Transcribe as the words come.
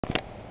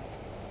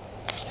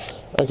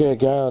Okay, a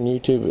guy on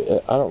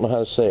YouTube, I don't know how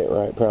to say it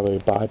right, probably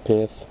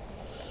Bipith.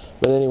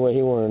 But anyway,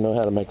 he wanted to know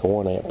how to make a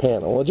 1 amp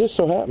panel. Well, it just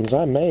so happens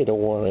I made a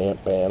 1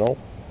 amp panel.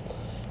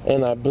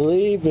 And I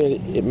believe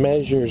it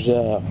measures,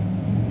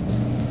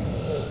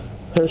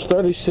 there's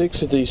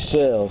 36 of these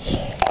cells.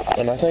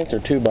 And I think they're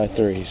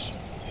 2x3s.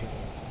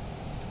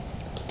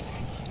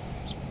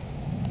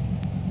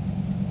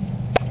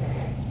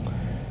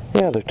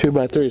 Yeah, they're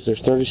 2x3s.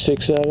 There's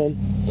 36 of them.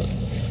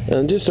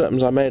 And just so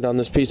happens I made on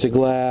this piece of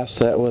glass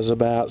that was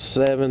about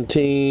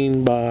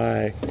 17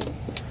 by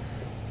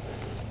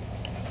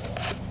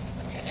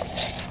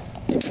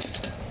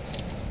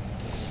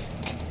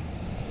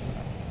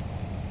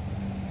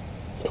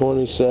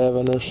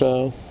 27 or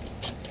so.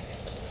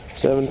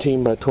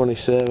 17 by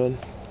 27.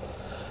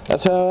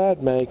 That's how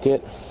I'd make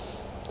it.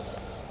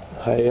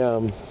 I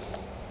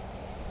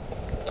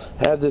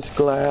had this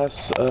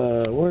glass.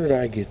 Where did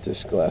I get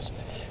this glass?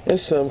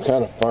 It's some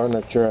kind of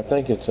furniture. I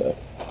think it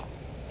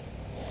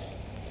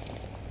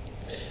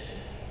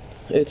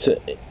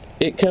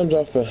comes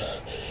off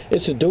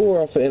it's a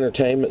door off of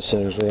Entertainment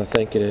Centers, what I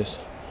think it is.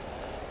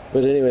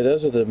 But anyway,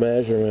 those are the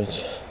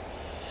measurements.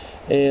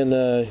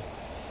 And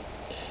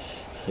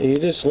you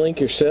just link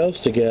your cells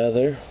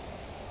together.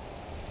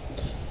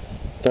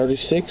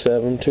 36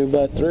 of them,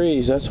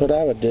 2x3s. That's what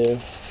I would do.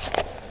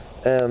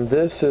 And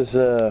this is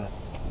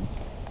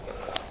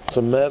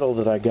some metal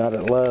that I got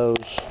at Lowe's.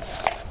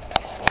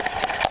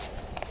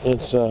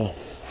 It's 1.5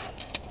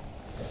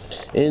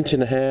 inch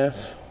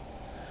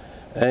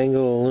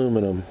angle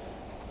aluminum.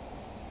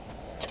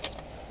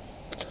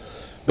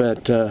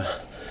 But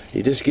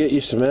you just get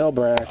you some L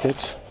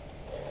brackets.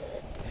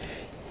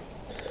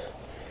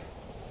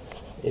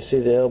 You see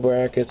the L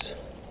brackets,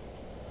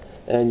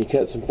 and you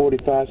cut some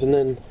 45s, and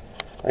then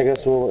I got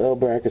some little L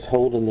brackets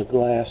holding the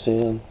glass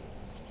in.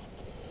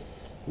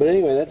 But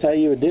anyway, that's how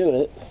you would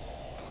do it.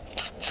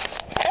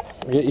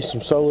 Get you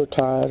some solar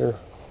tide or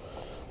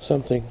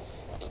something.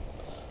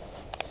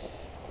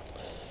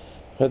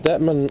 But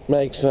that one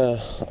makes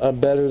a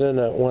better than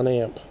a 1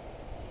 amp.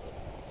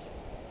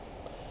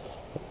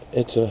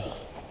 It's a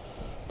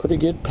pretty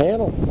good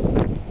panel.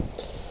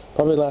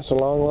 Probably lasts a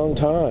long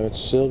time.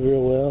 It's sealed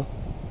real well.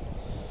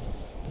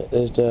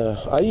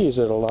 I use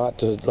it a lot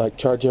to like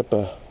charge up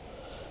a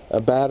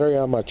battery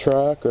on my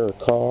truck or a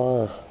car,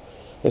 or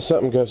if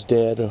something goes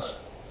dead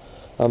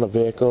on a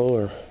vehicle,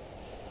 or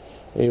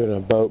even a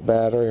boat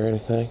battery or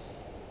anything.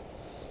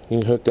 You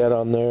can hook that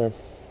on there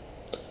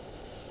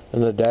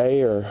in a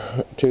day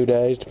or 2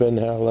 days,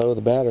 depending how low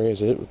the battery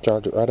is. It will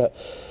charge it right up.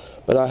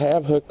 But I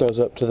have hooked this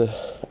up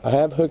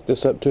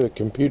to a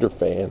computer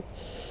fan,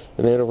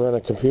 and it'll run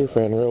a computer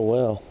fan real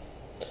well.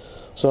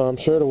 So I'm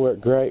sure it'll work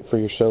great for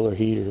your solar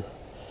heater.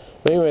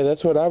 But anyway,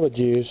 that's what I would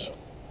use.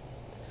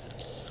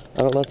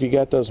 I don't know if you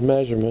got those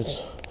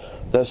measurements.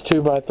 That's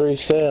 2x3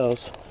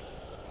 cells,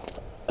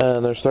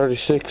 and there's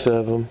 36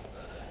 of them.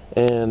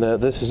 And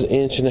this is 1.5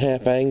 inch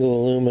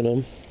angle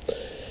aluminum,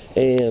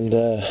 and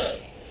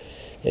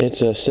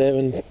it's a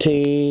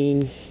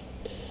 17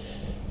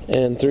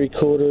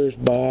 3/4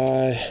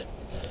 by.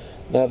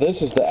 Now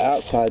this is the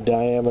outside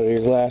diameter.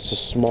 Your glass is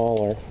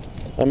smaller.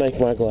 I make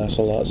my glass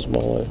a lot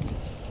smaller,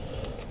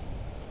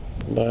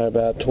 by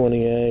about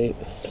 28,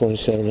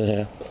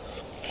 27.5.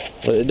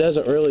 But it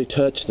doesn't really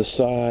touch the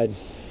side.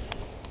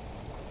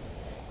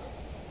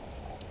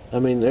 I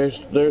mean,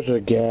 there's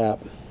a gap,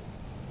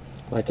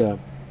 like a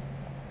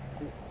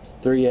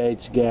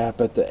 3/8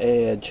 gap at the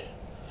edge.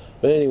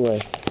 But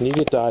anyway, you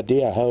get the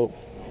idea, I hope.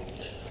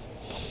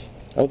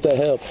 I hope that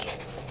helps.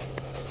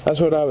 That's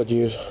what I would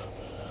use.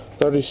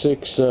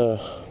 36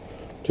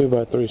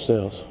 2x3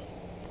 cells.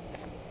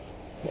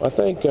 I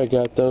think I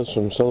got those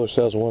from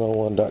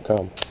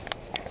solarcells101.com.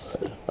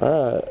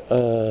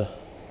 Alright,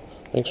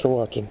 thanks for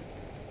watching.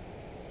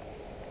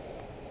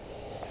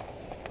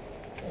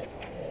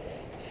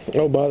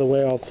 Oh, by the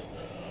way,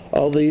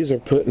 all these are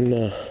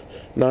putting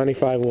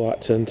 95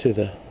 watts into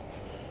the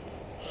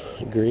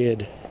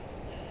grid.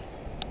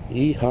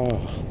 Yeehaw.